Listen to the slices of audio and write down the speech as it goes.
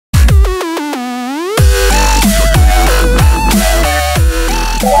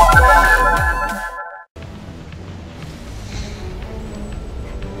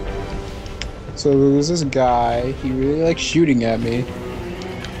So there's this guy. He really likes shooting at me.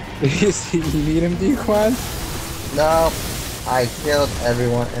 You need him, Dequan? No, I killed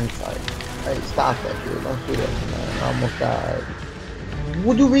everyone inside. Hey, stop it, dude. Don't shoot at me, man. I almost died.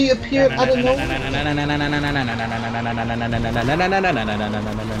 Would you reappear out of nowhere?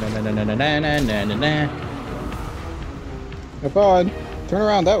 Have fun. Turn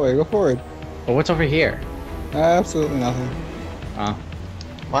around that way. Go forward. But what's over here? Absolutely nothing. Oh.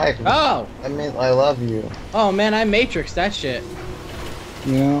 Mike, Oh! that means I love you. Oh man, I matrixed that shit.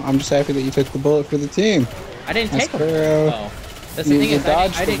 You know, I'm just happy that you took the bullet for the team. I didn't take it. Oh. That's the thing You is,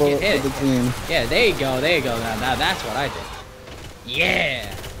 dodged I the didn't get bullet hit. for the team. Yeah, there you go, there you go. Now that's what I did.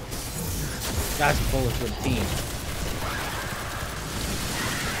 Yeah! That's a bullet for the team.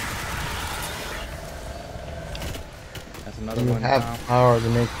 That's another You one. have now. power to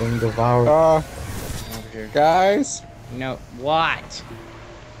make them devour. Over here. Guys? No, what?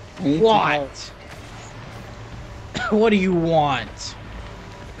 I need What? What do you want?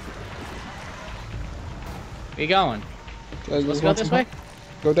 Where you going? Let's go this way?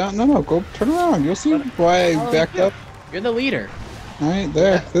 Go down. No, go turn around. You'll see why I backed up. You're the leader. Alright,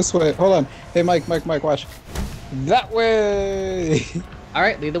 there. This way. Hold on. Hey, Mike, watch. That way!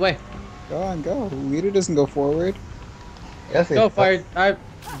 Alright, lead the way. Go on, go. Leader doesn't go forward. Yes, Go, fire.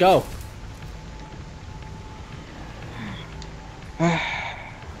 Go.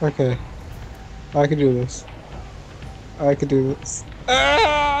 Okay. I can do this. I can do this.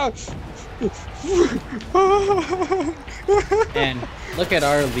 Ah! And look at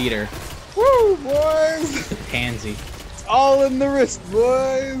our leader. Woo, boys! The pansy. It's all in the wrist,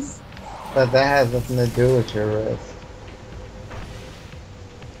 boys! But that has nothing to do with your wrist.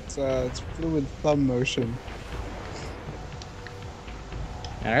 It's fluid thumb motion.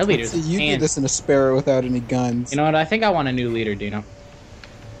 And our leader's See, you pansy. did this in a Sparrow without any guns. You know what? I think I want a new leader, Dino.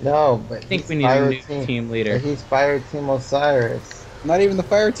 No, but I think he's we need a Fire new team leader. But he's Fire Team Osiris. Not even the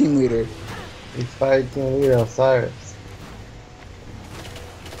fire team leader. He's Fire Team Leader Osiris.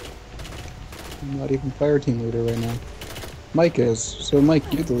 I'm not even fire team leader right now. Mike is. So Mike,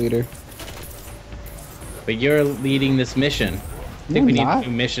 you're the leader. But you're leading this mission. I think we need a new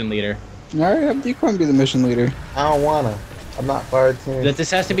mission leader. Alright, have Dequan be the mission leader. I don't wanna. I'm not Fire Team. That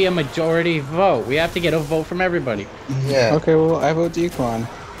this has to be a majority vote. We have to get a vote from everybody. Yeah. Okay, well, I vote Dequan.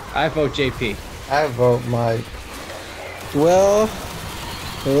 I vote JP. I vote Mike. Well,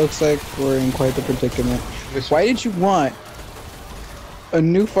 it looks like we're in quite the predicament. Why did you want a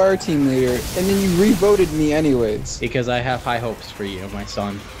new fire team leader and then you re-voted me anyways? Because I have high hopes for you, my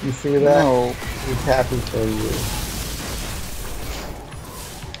son. You see that? No. He's happy for you.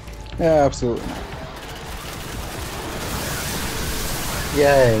 Yeah, absolutely not.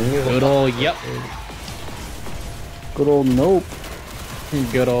 Yeah, you Good old yep. Good old nope.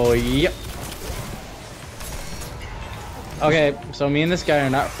 Good old yep. Okay, so me and this guy are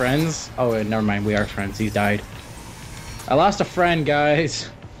not friends. Oh, wait, never mind. We are friends. He's died. I lost a friend, guys.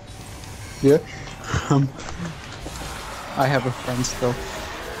 Yeah. I have a friend still.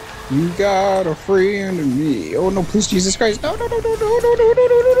 You got a friend in me. Oh no, please, Jesus Christ. No, no, no, no, no, no, no, no, no,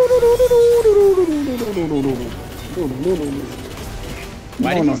 no, no, no, no.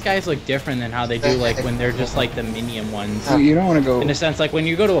 Why do these guys look different than how they do like when they're just like the minion ones? You don't want to go. In a sense, like when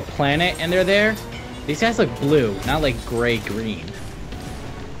you go to a planet and they're there, these guys look blue, not like gray-green.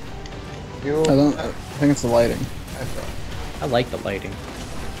 I think it's the lighting. I like the lighting.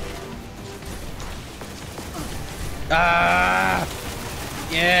 Ah!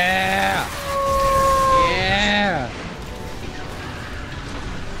 Yeah! Yeah!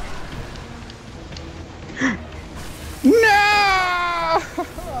 No!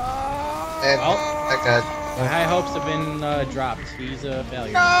 And Well, that guy. my high hopes have been dropped. He's a failure.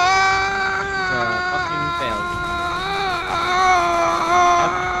 He's a fucking failure.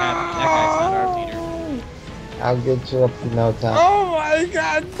 That guy's not our leader. I'll get you up in no time. Oh my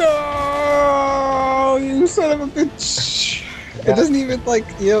god, no! You son of a bitch! It doesn't even, like,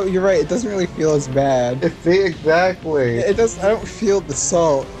 you know, you're right, it doesn't really feel as bad. See, exactly. It does, I don't feel the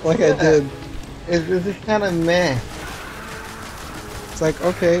salt like I did. It's just kind of meh. It's like,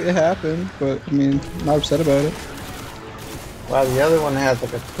 okay, it happened, but, I mean, I'm not upset about it. While the other one has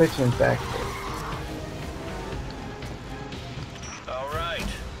like a twitching factor. Alright,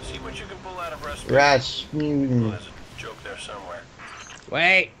 see what you can pull out of Rasputin. Rasputin. There's a joke there somewhere.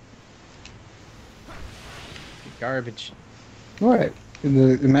 Wait! Garbage. Alright,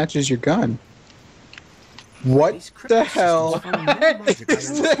 it matches your gun. What the hell? What?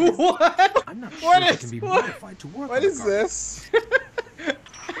 What is this?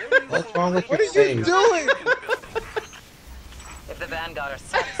 What's wrong with What your are you face? doing? If the Vanguard are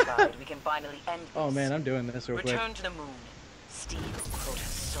satisfied, we can finally end this. Oh man, I'm doing this real quick. Return to the moon. Steal Crota's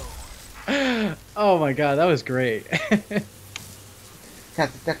soul. Oh my god, that was great. Tickle,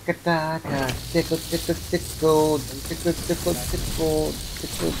 tickle, tickle, tickle, tickle, tickle, tickle, tickle, tickle,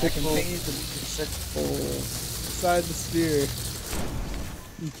 tickle. Inside the sphere.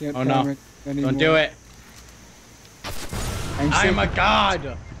 You can't Oh no! anymore. Don't do it! I'm a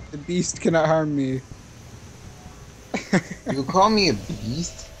god! The beast cannot harm me. You call me a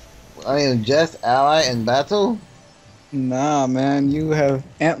beast? I am just ally in battle? Nah, man, you have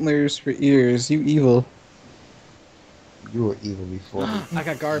antlers for ears. You evil. You were evil before. I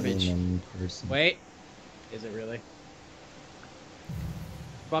got garbage. Person. Wait. Is it really?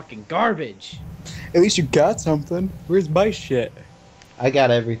 Fucking garbage! At least you got something. Where's my shit? I got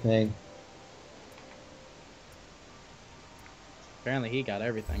everything. Apparently he got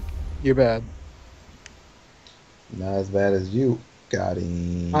everything. You're bad. Not as bad as you. Got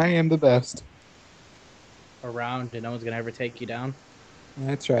him. I am the best. Around and no one's gonna ever take you down.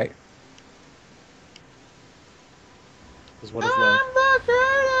 That's right. Because what is love?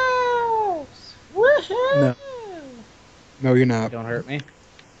 No. No, you're not. Don't hurt me.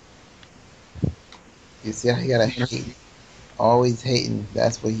 You see how he gotta hate. Always hating.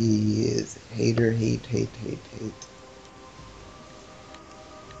 That's what he is. Hater, hate, hate, hate, hate.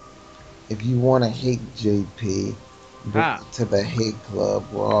 If you want to hate JP, go to the hate club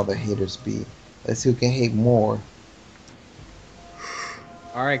where all the haters be. Let's see who can hate more.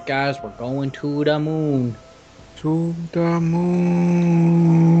 Alright guys, we're going to the moon. To the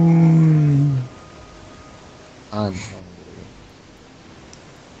moon. I'm hungry.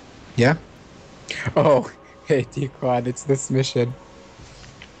 Yeah? Oh, hey, D-Quad, it's this mission.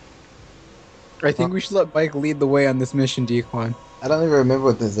 I think we should let Mike lead the way on this mission, D-Quad. I don't even remember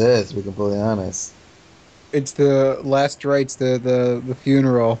what this is, to be completely honest. It's the last rites, the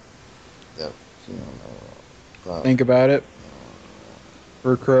funeral. The funeral. Think about it.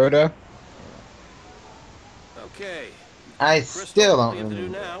 For Crota. Okay. I still don't All you have to do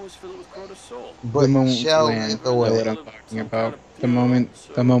remember. now is fill it with Crota's soul. But The moment shall we land, lead the you'll know what way. I'm talking about.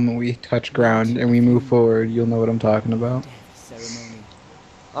 The moment we touch ground and we move forward, you'll know what I'm talking about. Ceremony.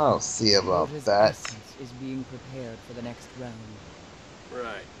 I'll see about Crota's that. essence is being prepared for the next round.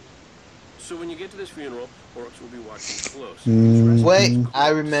 Right. So when you get to this funeral, Orcs will be watching close. Wait, I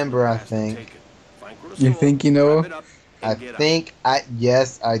remember, I think. You think you know?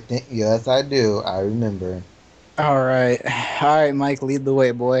 Yes, I do. I remember. Alright, Mike, lead the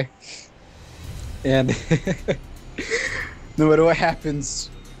way, boy. And no matter what happens,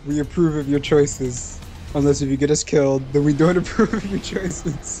 we approve of your choices. Unless if you get us killed, then we don't approve of your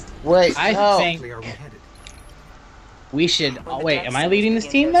choices. Wait, I think we should. Oh, wait, am I leading this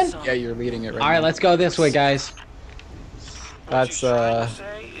team then? Yeah, you're leading it right Alright, now. let's go this way, guys. That's, I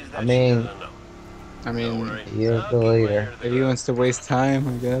mean, you're the leader. if he wants to waste time,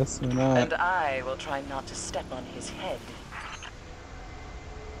 I guess, or not. And I will try not to step on his head.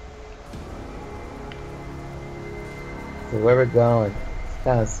 So where we're going? It's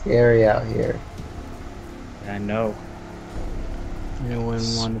kind of scary out here. I know. Anyone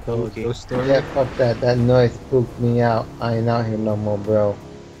want to tell a Spooky. ghost story? Yeah, fuck that. That noise spooked me out. I ain't out here no more, bro.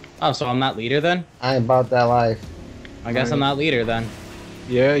 Oh, so I'm not leader then? I ain't about that life. I guess I'm not leader then.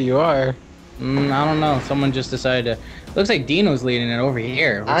 Yeah, you are. I don't know. Someone just decided to. Looks like Dino's leading it over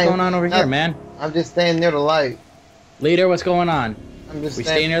here. What's going on over here, man? I'm just staying near the light. Leader, what's going on? I'm just We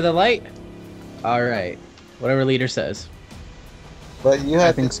stay near the light? Alright. Whatever leader says. But you I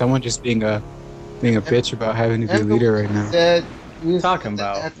have think someone just being a bitch about having to be a leader right now. said you Talking said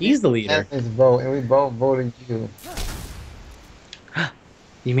about. that He's the leader. His vote, and we both voted you.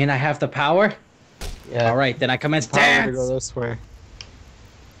 You mean I have the power? Yeah. Alright, then I commence Power to dance! go this way.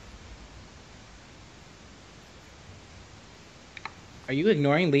 Are you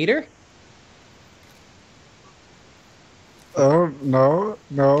ignoring leader? Oh, no,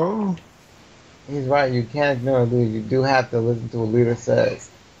 no. He's right. You can't ignore a leader. You do have to listen to what a leader says.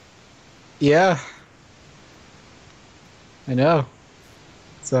 Yeah. I know.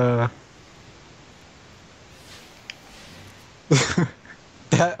 It's, that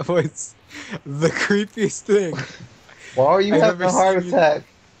was the creepiest thing. Why are you I've having ever a heart seen- attack?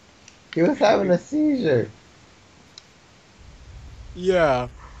 He was having a seizure. Yeah.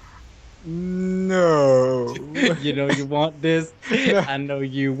 No. You know you want this. No. I know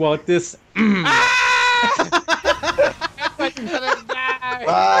you want this.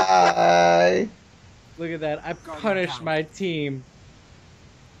 Bye. Look at that. I punished my team.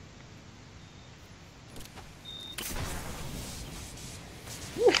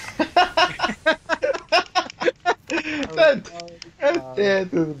 That Yeah,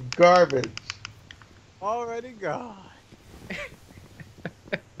 this is garbage. Already gone.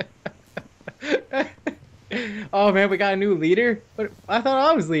 Oh man, we got a new leader. What? I thought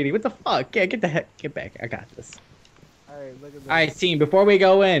I was leading. What the fuck? Yeah, get the heck, get back. I got this. All right, look at this. All right, team. Before we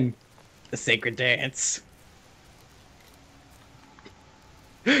go in, the sacred dance.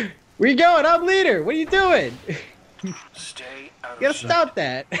 Where you going? I'm leader. What are you doing? Stay out of You gotta sight. stop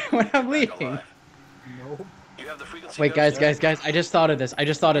that when I'm leading. Alive. Nope. You have the frequency Wait, guys. I just thought of this.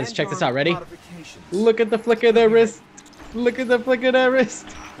 Check this out. Ready? Look at the flick of the wrist. Look at the flick of that wrist.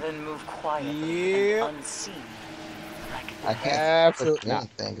 Then move quietly Yep. and unseen. I can't Absolutely put not.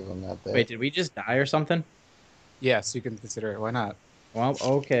 anything of them out there. Wait, did we just die or something? Yes, you can consider it. Why not? Well,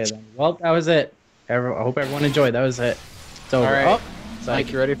 okay then. Well, that was it. I hope everyone enjoyed. That was it. It's over. All right. Oh, so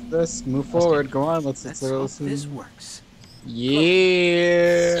Mike, you ready for this? Move forward. Go on. Let's listen. This works.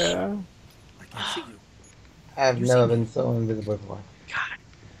 Yeah. I can see you. I've never been so invisible before.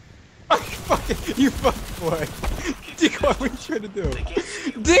 You fuck boy. Dequan, what are you trying to do? They can't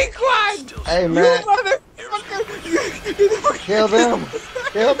see you. Dequan! Hey You man, motherfucker! You the fucking kill them!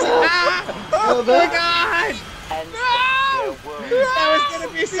 Kill them! Ah! Kill Oh my them! god! And No! their world. That was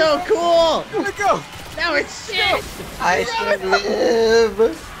gonna be so cool! Let it go! Now it's shit! I should live!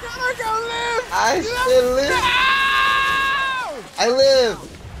 Let it go live! I should live! No! I live!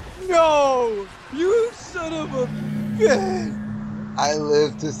 No! You son of a bitch! I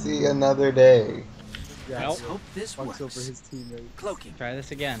live to see another day. Well, Let's hope this Fucks over works. his teammates. Cloaking. try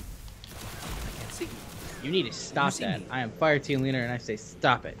this again. I can see you. You need to stop see that. me? I am fire team leader and I say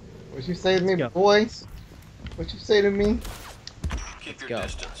stop it. What you say to me, Let's go. boys? What you say to me? Keep Let's your go.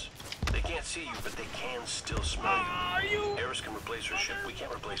 distance. They can't see you, but they can still smell you. Eris can replace her ship. We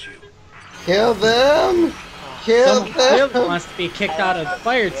can't replace you. Kill them! Kill Someone clearly them! wants to be kicked out of the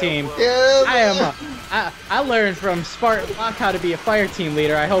fire team. Kill I am them! I learned from Spartan Locke how to be a fire team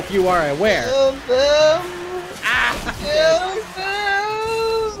leader. I hope you are aware. Kill them! Ah! Kill them!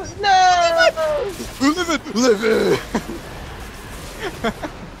 No! Live it! Live it!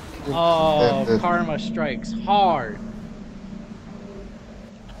 Oh, karma strikes hard.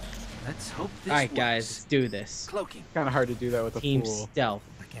 Let's hope this Alright works. guys, let's do this. Cloaking. Kind of hard to do that with a Team fool. stealth.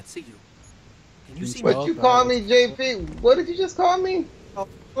 I can't see you. Can you see What me? What you call me, JP? What did you just call me?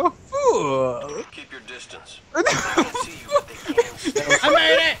 A fool! Keep your distance. They can't see you, but they can still I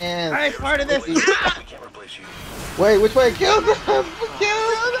made it! And I'm part of this! we can't replace you. wait, which way? Kill them! Kill them!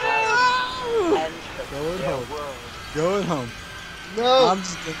 And Going their home. world. Going home. No! I'm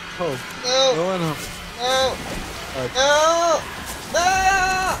just going home. No! Going home. No! Alright. No!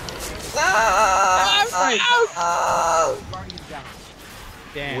 No! No!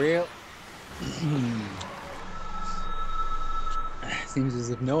 Damn. Well, seems as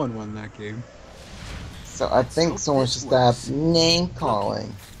if no one won that game. So I think someone should stop name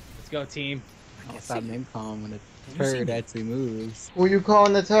calling. Let's go, team. I I'll can't stop see you. name calling when a Can you see turd me? actually moves. Who you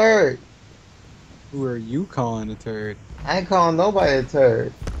calling a turd? Who are you calling a turd? I ain't calling nobody a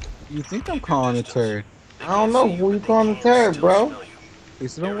turd. You think I'm calling a turd? They I don't can't know see who but you they calling a can turd, still bro. smell you.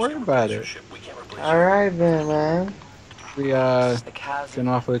 Please don't Eris worry can about replace her it. ship. We can't replace you. Alright then, man. We The chasm. getting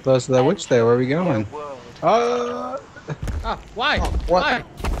awfully close to that witch there. Where are we going? Their world. Ah, why? What? Why?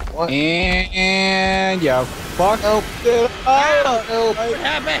 What? And yeah, fuck Nope. it up. Nope. What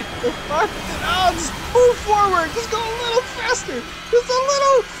happened? Fuck it up. Just move forward. Just go a little faster. Just a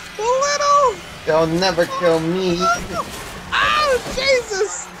little. They'll never kill me. Oh,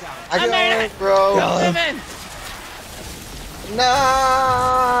 Jesus. I made got it. it, bro. Living!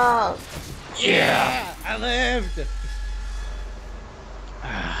 No! Yeah! I lived!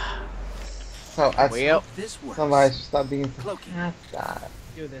 So I Well, This works. somebody should stop being so Cloaking. hostile.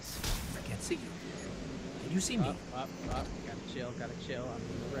 Do this. I can't see you. Can you see me? Up. Gotta chill. I'm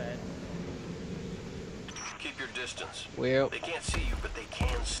in the red. Keep your distance. well, They can't see you, but they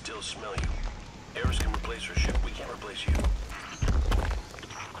can still smell you. Eris can replace her ship. We can't replace you.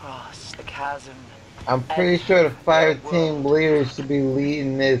 Cross the chasm. I'm pretty sure the fire team leader should be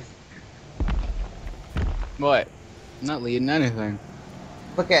leading this. what? I'm not leading anything.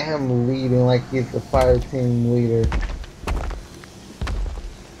 Look at him leading like he's the fire team leader.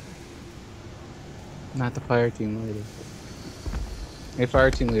 Not the fire team leader. Hey,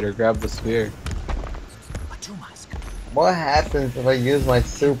 fire team leader, grab the spear. A true mask. What happens if I use my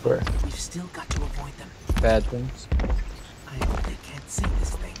super? We've still got to avoid them. Bad things. I hope they can't see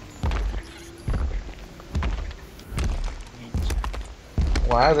this thing.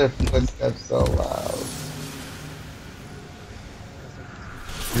 Why are their footsteps so loud?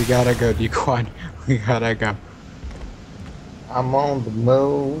 We gotta go, Dequan. We gotta go. I'm on the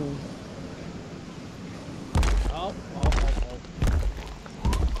move. Oh.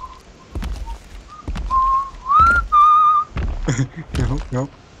 No, no.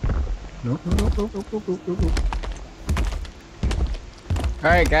 No, no, no, no, no, no, no, no.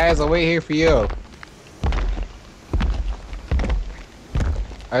 Alright, guys, I'll wait here for you.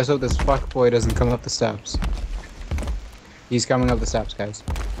 I just hope this fuckboy doesn't come up the steps. He's coming up the steps, guys.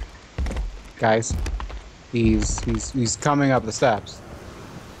 Guys. He's coming up the steps.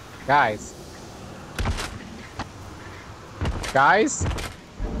 Guys. Guys?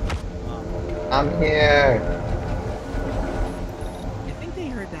 I'm here. You think they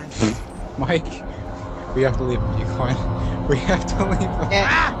heard that? Mike, we have to leave him, Unicorn. We have to leave him.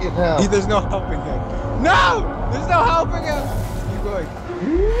 Can't give him. There's no helping him. No! There's no helping him! Keep going.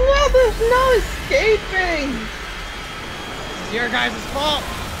 No, there's no escaping. It's your guys' fault.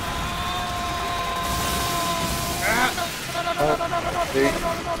 See?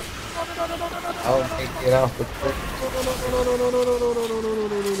 I'll make it off the cliff.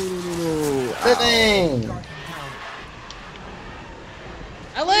 Living!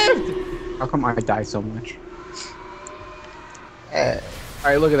 I lived. How come I die so much? Hey,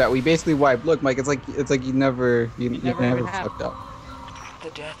 Alright, look at that. We basically wiped. Look, Mike, it's like you never never even had- fucked up. The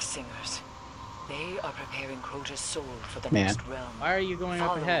Death Singers. They are preparing Crota's soul for the Man. next realm. Why are you going up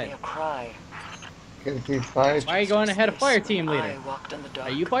Follow ahead? their cry. because these fires. Why are you going ahead of fire team leader? I walked in the dark.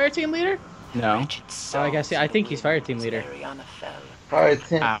 Are you fire team leader? No. Wretched Oh, I guess I think he's fire team leader. Mariana fell. Fire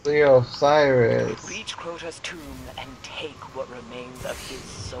Team Leo Osiris. Reach Crota's tomb and take what remains of his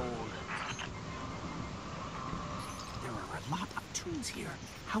soul. There are a lot of tombs here.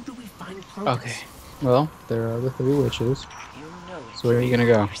 How do we find Crotus? Okay. Well, there are the 3 witches. You know it. So where are you gonna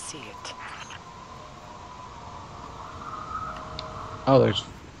go? You see it. Oh, there's.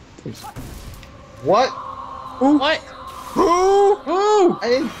 What? What? Who? Who? I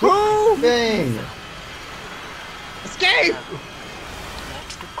didn't do anything. Escape! Let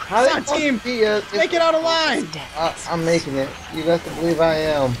the How Sun did you team, see us? Make it out of line! I'm making it. You got to believe I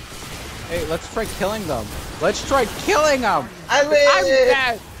am. Hey, let's try killing them. Let's try killing them. I I'm live.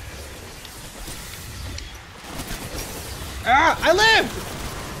 dead. Ah, I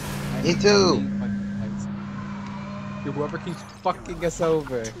lived! Me too. Whoever keeps fucking us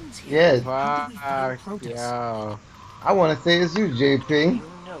over. Tombs here. Yes. How do we find Fuck Crotus? yo. I want to say it's you, JP. You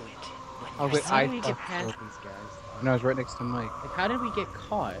know it. When Oh your wait, soul I How do we get fucked past over. these guys? No, I was right next to Mike. Like, how did we get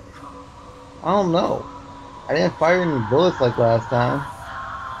caught? I don't know. I didn't fire any bullets like last time.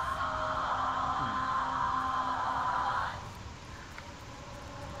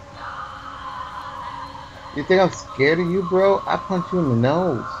 You think I'm scared of you, bro? I punch you in the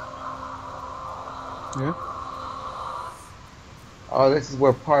nose. Yeah. Oh, this is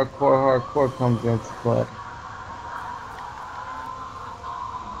where hardcore comes into play.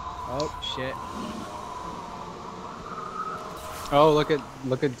 Oh, shit. Oh, look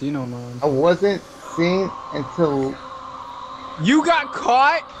at Dino Man. I wasn't seen until You got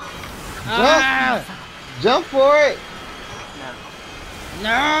caught? Ah! jump for it.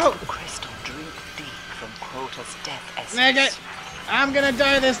 No! crystal drink deep from Crota's death essence. Make it! I'm gonna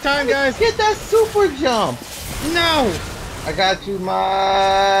die this time, guys! Get that super jump. No! I got you,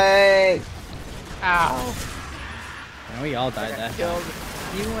 Mike. Ow. And we all died that time. Killed.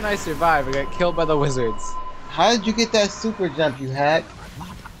 Even when I survived, I got killed by the wizards. How did you get that super jump, you hack? A lot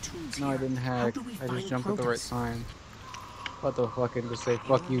of tombs No, I here. didn't How hack. do we I find just jumped at the right Crotus? time. What the fucking just say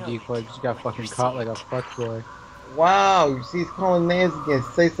fuck you, decoy. Just got fucking caught like a fuckboy. Wow, you see, he's calling names again.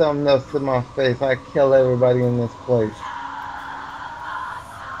 Say something else to my face. I kill everybody in this place.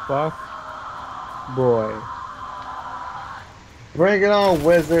 Fuck boy. Bring it on,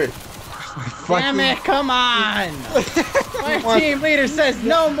 wizard. Damn it, come on! Fire team leader says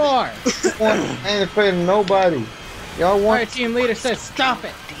no more! I ain't afraid of nobody. Y'all Fire want? team leader says stop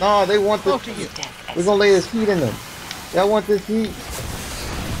it! No, they want Both this. of you. Death We're gonna lay this heat in them. Y'all want this heat?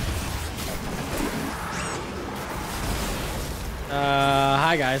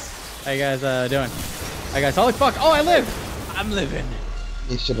 Hi guys. How you guys doing? Hi guys, holy fuck! Oh, I live! I'm living.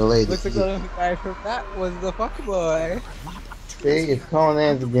 You should have laid Looks this like heat. the guy from that was the fuckboy. A lot of tombs See, here. it's calling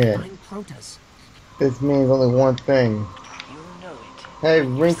names How do we again. find Crotus? This means only one thing. You know it. Hey,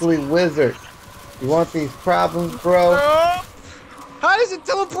 wrinkly wizard. You want these problems, bro? How does it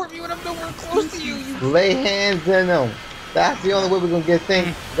teleport me when I'm nowhere close to you? Lay hands in them. That's the only way we're gonna get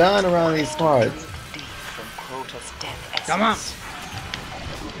things done around these parts. Deep from Crota's death essence. Come on.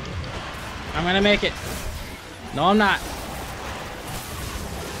 I'm gonna make it. No, I'm not.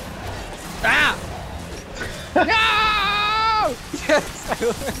 Ah! No! Yes.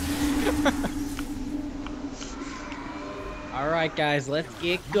 Alright guys, let's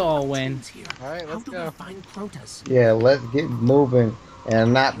get going. Tombs here. Alright, How let's do go. we find Crotus? Yeah, let's get moving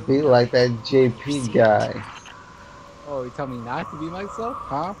and not be like that JP guy. Oh, you tell me not to be myself?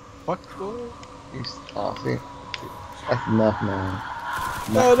 Huh? Fuck boy. You see, that's enough, man.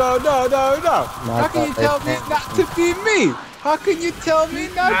 No. How can you tell me not to be me? How can you tell me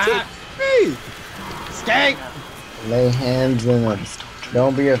not to be me? Escape! Lay hands in them.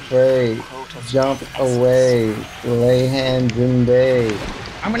 Don't be afraid. Jump away. Lay hands in bay.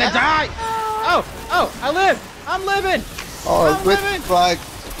 I'm gonna die! Oh, I live! I'm living! Oh, I'm looks living! like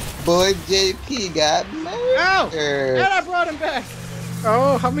boy JP got Ow! murdered. And I brought him back!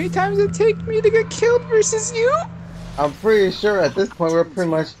 Oh, how many times did it take me to get killed versus you? I'm pretty sure at this point we're pretty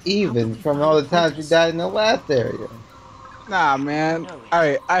much even from all the times we died in the last area. Nah, man.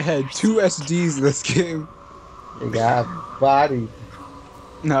 Alright, I had 2 SDs in this game. They got bodied.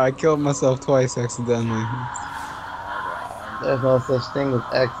 No, I killed myself twice accidentally. There's no such thing as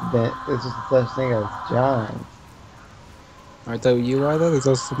accident. There's just such thing as John. I tell you why though? There's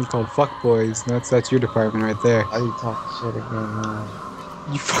also something called fuckboys. That's your department right there. Why you talking shit again, man?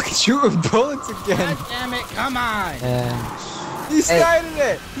 You fucking shooting bullets again. God damn it, come on! He started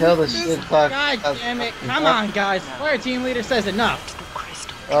it. Tell the shit talk. God damn it, come on guys! Fire team leader says enough!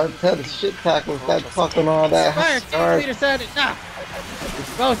 Tell the shit talk and stop talking all that. Fire team leader said enough!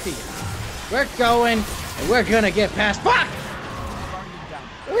 Both of you. We're going, and we're gonna get past. Fuck!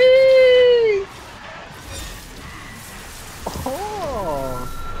 Whee! Oh.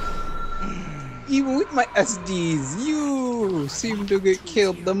 Even with my SDs, you seem to get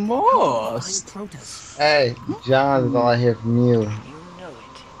killed the most. Hey, John is all I hear from you. You know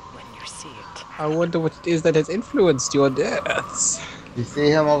it when you see it. I wonder what it is that has influenced your deaths. You see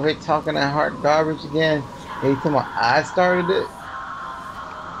him over here talking that hard garbage again? Hey, you talking about I started it?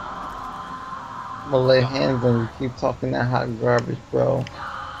 I'm gonna lay hands on you. Keep talking that hot garbage, bro.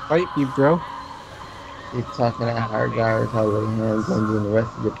 Fight me, bro. Keep talking that hard garbage. I'll lay hands on you and the rest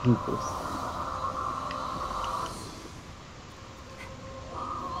of your peoples.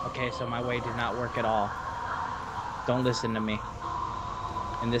 Okay, so my way did not work at all. Don't listen to me.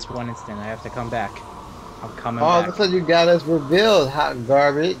 In this one instant, I have to come back. I'm coming Oh, back. looks like you got us revealed, hot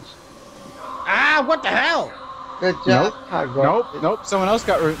garbage. Ah, what the hell? Good job, hot garbage. Nope. Someone else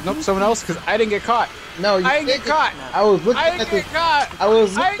someone else, because I didn't get caught. No, you I didn't get caught. I was looking I at didn't the. get caught. I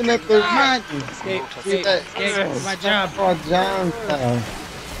was I looking didn't at the. get caught. Escape, See escape, that? escape. My job. Oh, Johnstown.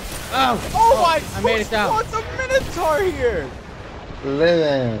 Oh, my! I made it down. What's a Minotaur here?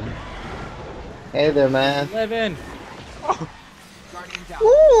 Living. Hey there, man. Living.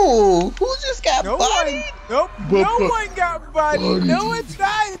 Ooh, who just got bodied? No one got bodied. No one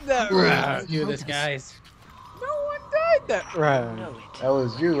died that round. Do this, guys. No one died that round. Know it. That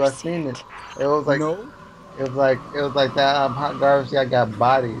was you. I seen it. It was like No. it was like that hot garbage guy got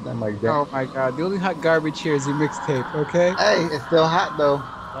bodied. I'm like, damn. Oh my god. The only hot garbage here is your mixtape, okay? Hey, it's still hot though.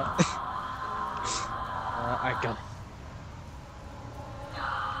 I go.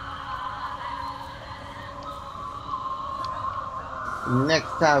 Next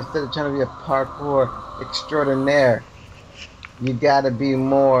time, instead of trying to be a parkour extraordinaire, you gotta be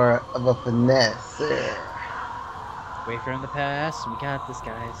more of a finesse. Wait for him to pass. We got this,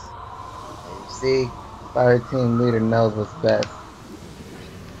 guys. See, fire team leader knows what's best.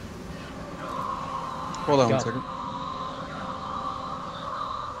 Hold on Go. 1 second.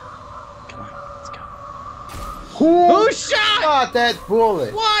 Come on, let's go. Who shot? that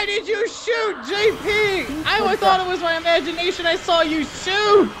bullet? Why did you shoot, JP? I thought it was my imagination. I saw you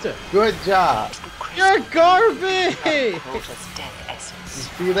shoot. Good job. You're garbage. Protoss death essence.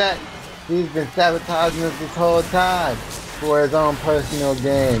 You see that? He's been sabotaging us this whole time for his own personal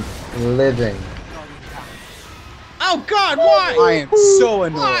gain. Living. Oh God, why? I am so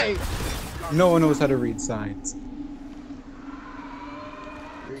annoyed. Why? No one knows how to read signs.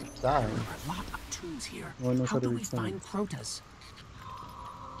 Sorry. A lot of tools here. No one knows How how to do we read find signs. Protoss?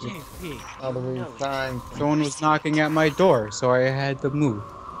 JP. All the read signs. Someone was knocking at my door, so I had to move.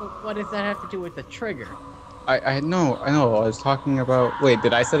 What does that have to do with the trigger? I know. I was talking about. Wait,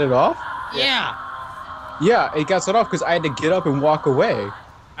 did I set it off? Yeah. Yeah, it got set off because I had to get up and walk away.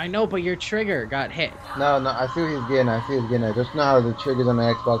 I know, but your trigger got hit. No, I see what he's getting at. Just know how the triggers on the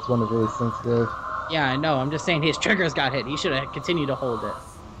Xbox One is really sensitive. Yeah, I know. I'm just saying his triggers got hit. He should have continued to hold it.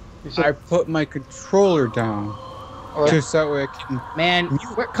 You should- I put my controller down Oh, just that way I can Man,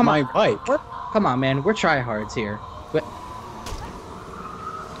 mute come my on. bike. Come on, man. We're tryhards here.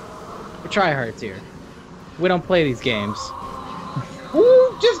 We're tryhards here. We don't play these games. Who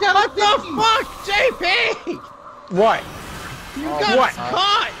just got What the fuck, JP? What? You Oh, got what?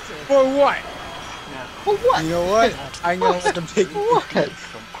 caught. For what? For what? You know what? I know what I'm taking. What?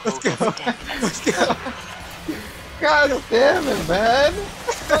 Let's go. Let's go. God damn it, man!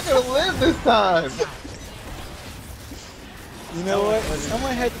 I'm not gonna live this time. You know what?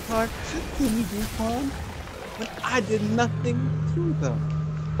 Someone had to talk to me, Dupont, when I did nothing to them.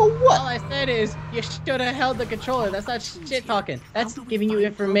 For what? All I said is you should have held the controller. That's not shit talking. That's giving you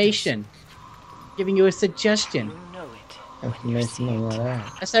information. Giving you a suggestion. You know it. Information on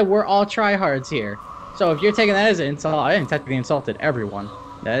that. I said we're all tryhards here. So if you're taking that as an insult, I technically insulted everyone.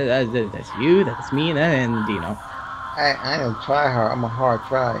 That's you, that's me, and Dino. I am try hard. I'm a hard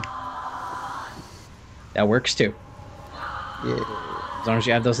try. That works too. Yeah. As long as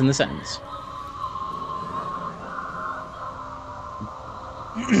you have those in the sentence.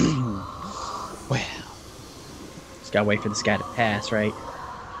 Well, just gotta wait for this guy to pass, right?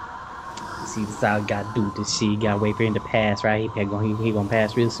 See, this all gotta do this shit. You gotta wait for him to pass, right? He gonna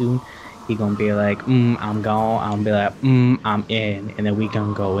pass real soon. He gonna be like, I'm gone. I'm be like, I'm in, and then we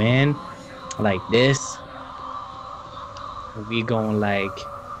gonna go in like this. We gonna like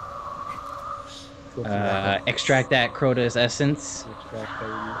extract that Crota's essence.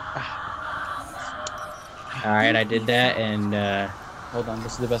 All right, I did that, and hold on,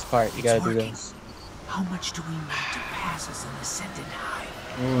 this is the best part. You gotta do this. How much do we need to pass as an ascendant hive?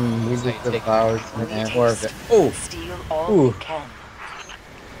 We just devoured More of it. Oh, Steal all Ooh. you can.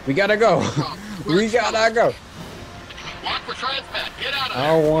 We gotta go. We gotta go. I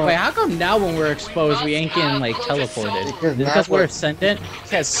don't want. wait, how come now when we're exposed we ain't getting like teleported? Because we're ascendant? It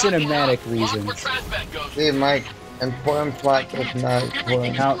has cinematic reasons. See, Mike, important plot is not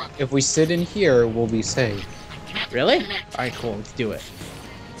important. Now, if we sit in here, we'll be safe. Really? Alright, cool, let's do it.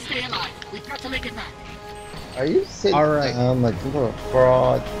 Are you sitting Alright. down like you're a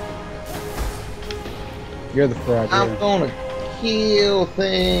fraud? You're the fraud. I'm Yeah. gonna kill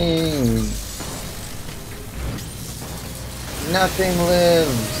things. Nothing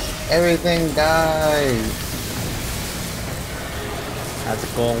lives. Everything dies. How's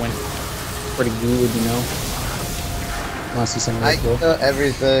it going? Pretty good, you know. Want to see some of I that cool? kill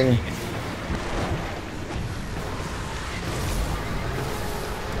everything.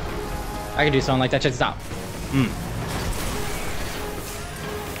 I can do something like that. Check this out.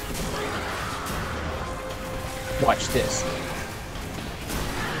 Watch this.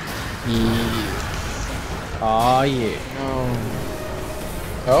 Oh yeah.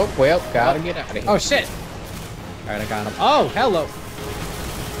 Oh, well, gotta get out of here. Oh shit! Alright, I got him. Oh, hello!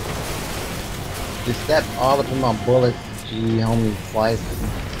 Just step all up in my bullets. Gee, homie, slice.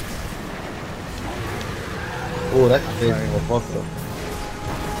 Oh, that's a big motherfucker.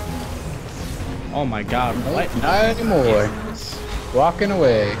 Oh my god, what? Not anymore. Walking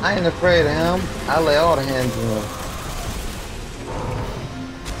away. I ain't afraid of him. I lay all the hands in him.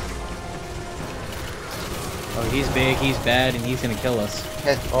 Oh, he's big, he's bad, and he's gonna kill us.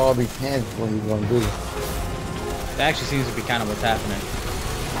 Catch all these hands what he's gonna do. That actually seems to be kind of what's happening.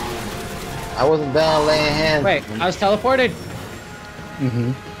 I wasn't done laying hands. Wait, I was teleported?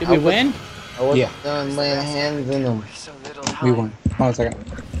 Mm-hmm. Did we win? I wasn't Yeah. done laying hands in them. So little We time. won. Hold on a second.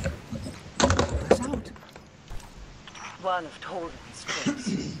 One of Toland's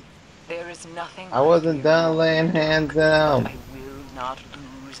tricks. There is nothing. I wasn't done laying hands in them. I will not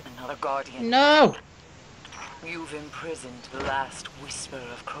lose another guardian. No! You've imprisoned the last whisper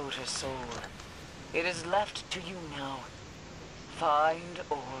of Crota's soul. It is left to you now. Find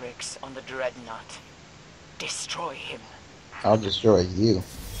Oryx on the Dreadnought. Destroy him. I'll destroy you.